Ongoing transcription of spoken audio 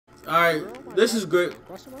Alright, this is great.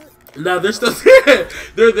 No, they're still there.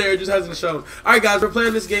 They're there, it just hasn't shown. Alright guys, we're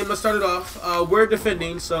playing this game. Let's start it off. We're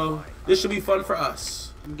defending, so this should be fun for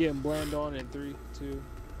us. I'm getting bland on in 3, 2.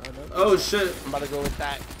 Oh shit. I'm about to go with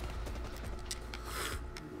that.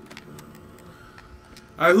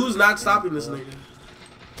 Alright, who's not stopping this nigga?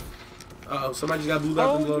 Uh-oh, somebody just got blew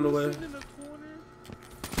up and blown away.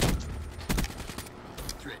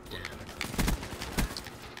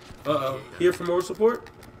 Uh-oh. Here for more support?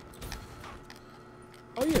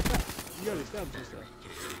 Oh yeah, you already established yourself.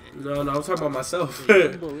 No, I'm talking about myself.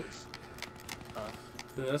 Yeah,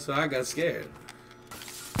 that's why I got scared.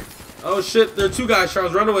 Oh shit, there are 2 guys,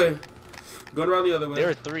 Charles. Run away. Going around the other way. There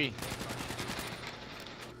are 3.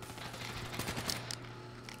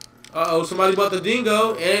 Uh-oh, somebody bought the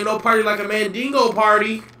dingo. It ain't no party like a Mandingo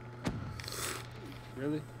party.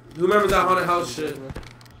 Really? Who remembers that haunted house shit?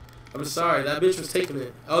 I'm sorry, that bitch was taking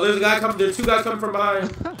it. Oh, there's a guy coming. There's 2 guys coming from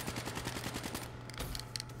behind.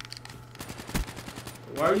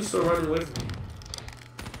 Why are you still running away from me?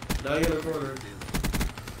 Now you're in the corner.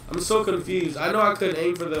 I'm so confused. I know I couldn't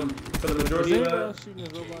aim for them for the majority of that.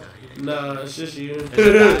 Nah, it's just you.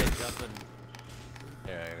 There it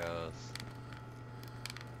goes.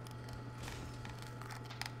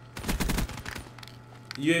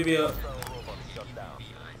 UAV up.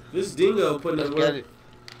 This dingo putting it work.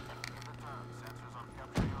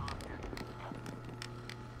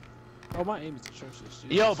 Oh, my aim is atrocious.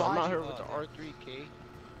 Yo, but I'm out here with the R3K.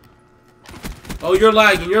 Oh, you're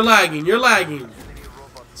lagging. You're lagging. You're lagging.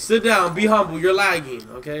 Sit down. Be humble. You're lagging.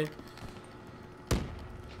 Okay.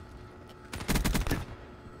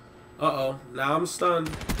 Uh-oh. Now I'm stunned.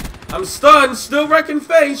 I'm stunned. Still wrecking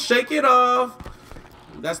face. Shake it off.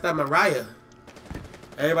 That's that Mariah.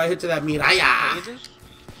 Everybody hit to that Mariah.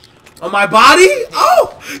 On my body?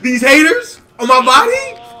 Oh! These haters? On my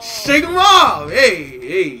body? Shake them off. Hey,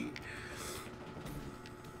 hey.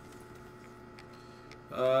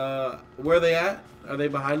 Where are they at? Are they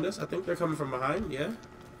behind us? I think they're coming from behind, yeah?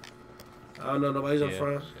 I don't know, nobody's in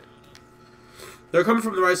front. They're coming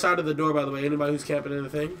from the right side of the door, by the way. Anybody who's camping in the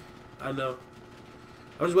thing? I know.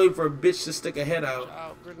 I'm just waiting for a bitch to stick a head out.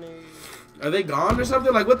 Are they gone or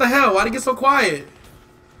something? Like, what the hell? Why'd it get so quiet?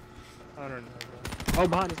 I don't know. Oh,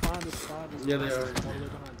 behind us. Yeah, they are. Coming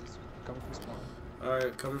from spawn.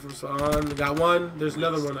 Alright, coming from spawn. Got one. There's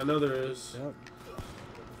another one. I know there is. Yep.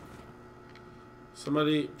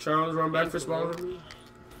 Somebody, Charles, run back for spawn with me.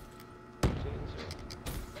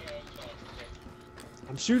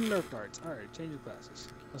 I'm shooting Nerf darts. Alright, change your classes.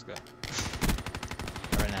 Let's go.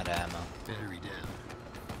 I ran out of ammo. Battery down.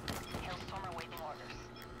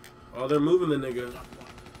 Oh, they're moving the nigga.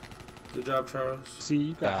 Good job, Charles. See,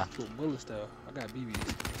 you got actual bullets though. I got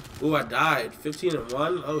BBs. Ooh, I died. 15 and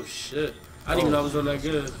 1? Oh, shit. I didn't even know I was doing that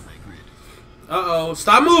good. Uh-oh.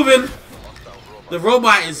 Stop moving! The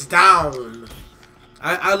robot is down.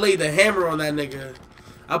 I laid the hammer on that nigga.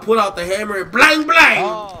 I put out the hammer and blang, blang!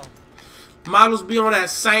 Oh. Models be on that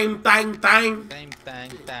same thing. Same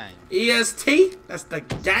thing. EST? That's the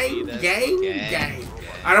gang. Alright,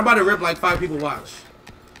 I'm about to rip like 5 people. Watch.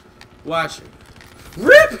 Watch it.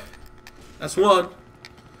 Rip! That's one.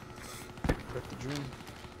 Rip the dream.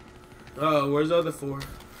 Oh, where's the other 4?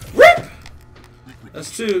 Rip!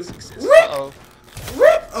 That's 2. Rip! Uh-oh.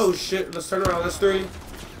 Rip! Oh shit, let's turn around. That's 3.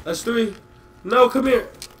 That's 3. No, come here.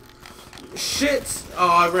 Shit! Oh,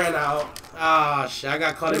 I ran out. Ah, shit. I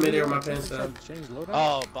got caught in midair with my pants down.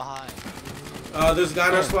 Oh, behind. There's a guy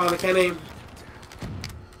in our spawn. I can't aim.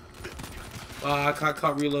 I got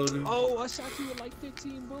caught reloading. Oh, I shot you with like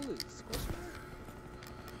 15 bullets.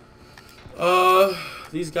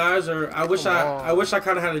 These guys are. I wish I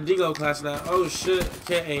kind of had a dingo class now. Oh shit,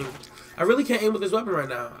 can't aim. I really can't aim with this weapon right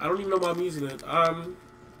now. I don't even know why I'm using it.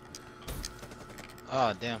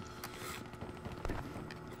 Oh damn.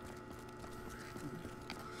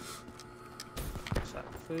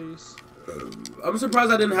 Face. I'm surprised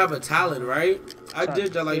I didn't have a talent, right? I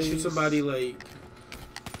did that, like shoot somebody like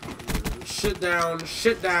shit down.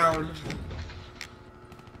 This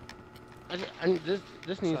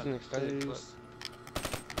needs an extended clip.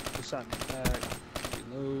 Shot in the back.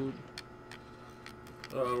 Reload.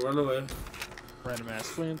 Run away. Random ass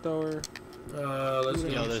flamethrower. Let's Yo,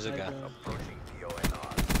 go. there's a guy.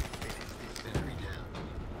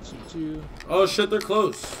 Shoot you. Oh shit, they're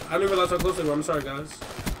close. I didn't realize how close they were. I'm sorry, guys.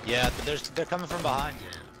 Yeah, they're coming from behind.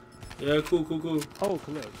 Yeah, cool. Oh,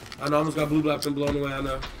 collect. I know I almost got blue blacked and blown away. I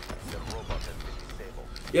know.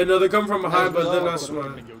 Yeah, no, they're coming from behind, but they're not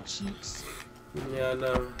smart. Yeah, I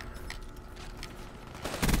know.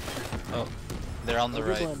 Oh, they're on the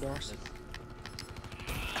right.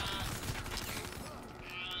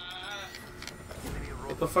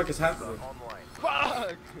 the fuck is happening?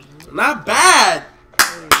 Fuck! Not bad.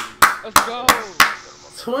 Let's go.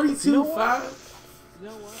 22-5. You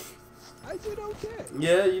know what? I did okay.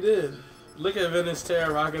 Yeah, you did. Look at Venice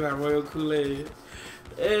Terra rocking that Royal Kool-Aid.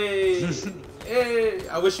 Hey, hey.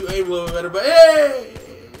 I wish you aimed a little bit better, but hey.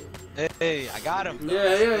 Hey, I got him.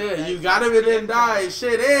 Yeah. You got him and then died.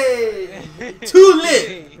 Shit, hey. Too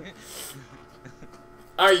lit.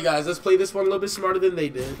 All right, you guys. Let's play this one a little bit smarter than they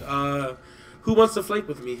did. Who wants to flank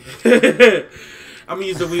with me? I'm gonna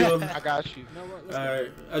use the wheel. I got you. All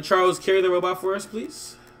right, Charles, carry the robot for us,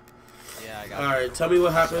 please. Yeah, I got All right, tell me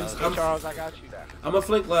what happens. Charles, I got you. I'm gonna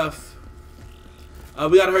flank left.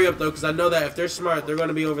 We gotta hurry up though, because I know that if they're smart, they're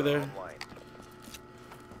gonna be over there.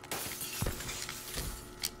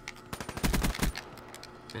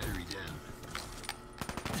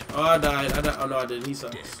 Oh, I died. Oh no, I didn't. He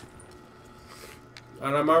sucks.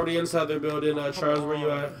 And I'm already inside their building. Charles, where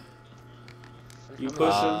you at? You pushing?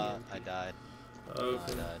 I died.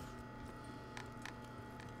 Okay. I died.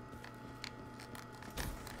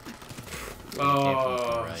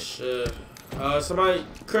 Oh Right. shit. Somebody,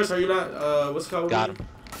 Chris, are you not? What's it called? Got him.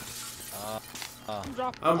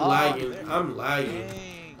 I'm Oh, lagging. there- I'm lagging.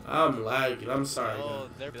 Dang. I'm lagging. I'm sorry. Oh, guys.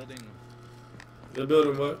 they're building. They're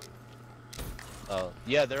building what? Oh,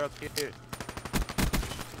 yeah, they're up here.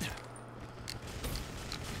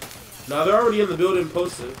 No, they're already in the building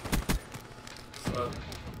posted. So.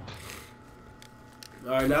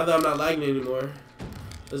 Alright, now that I'm not lagging anymore,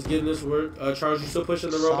 let's get in this work. Charles, you still pushing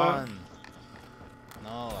the robot? Son.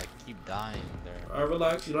 No, I keep dying there. Alright,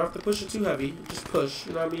 relax. You don't have to push it too heavy. Just push.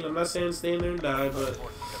 You know what I mean? I'm not saying stay in there and die, but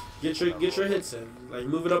get your hits in. Like,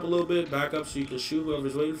 move it up a little bit, back up so you can shoot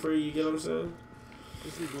whoever's waiting for you. You get what I'm saying?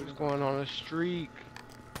 What's going on a streak?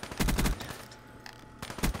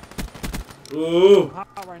 Ooh. Hot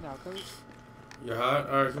right now, coach. You're hot?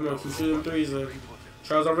 Alright, come on. Keep shooting threes then.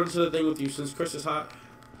 Charles, I'm running to the thing with you since Chris is hot.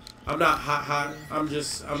 I'm not hot. I'm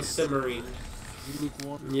simmering. You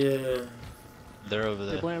lukewarm. Yeah. They're over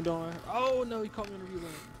They there. blamed on. Oh no, he caught me in a review lane.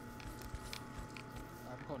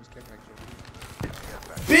 I'm calling this character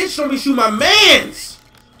actually. Bitch, don't be shooting my mans!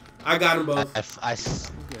 I got them both. I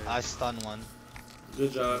stunned one.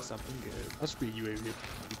 Good job. Something good. I'll speed you over here.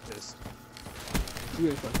 Be pissed. You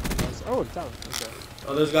ain't fucking. Oh, the tower. Okay.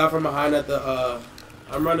 Oh, there's a guy from behind at the,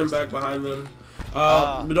 I'm running back behind them.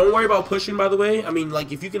 But don't worry about pushing, by the way. I mean,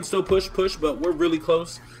 like, if you can still push, but we're really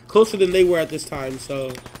close. Closer than they were at this time, so,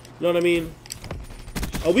 you know what I mean?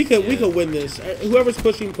 Oh, we could win this. Whoever's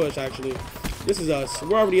pushing, push, actually. This is us.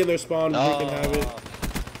 We're already in their spawn. We can have it.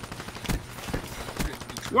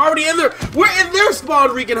 We're already in there. We're in their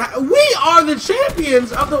spawn. We are the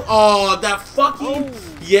champions of the. Oh, that fucking.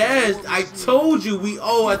 Yes, I told you.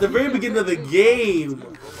 At the very beginning of the game.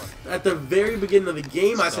 At the very beginning of the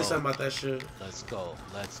game, I said something about that shit. Let's go.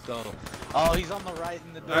 Let's go. Oh, he's on the right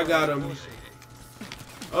in the door. I got him.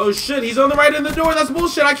 Oh shit, he's on the right in the door. That's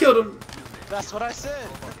bullshit. I killed him. That's what I said.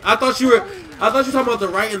 I thought you were talking about the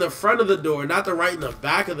right in the front of the door, not the right in the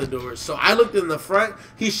back of the door. So I looked in the front.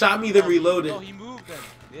 He shot me, then reloaded. No, he moved then.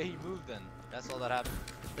 Yeah, he moved then. That's all that happened.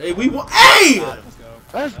 Hey, Hey! Let's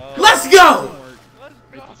go. Let's go!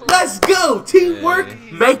 Let's go! Teamwork,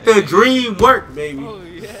 make the dream work, baby. Oh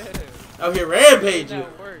yeah. Out here rampaging.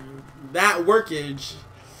 That worked. That workage.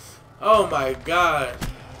 Oh my god.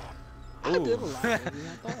 I did a lot. I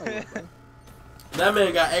thought I would, bro. That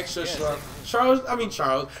man got extra strong. Charles.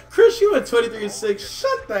 Chris, you went 23-6.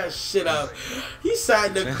 Shut that shit up. He sat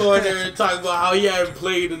in the corner and talking about how he hadn't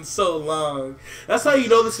played in so long. That's how you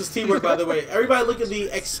know this is teamwork, by the way. Everybody look at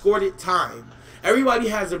the escorted time. Everybody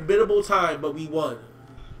has a biddable time, but we won.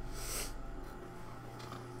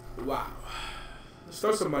 Wow. Let's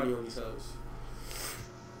throw some money on these hoes.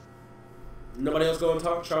 Nobody else going to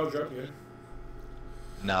talk? Charles, you're up here.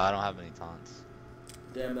 No, I don't have any taunts.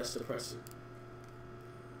 Damn, that's depressing.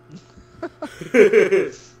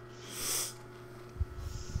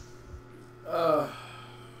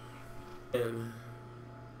 Man.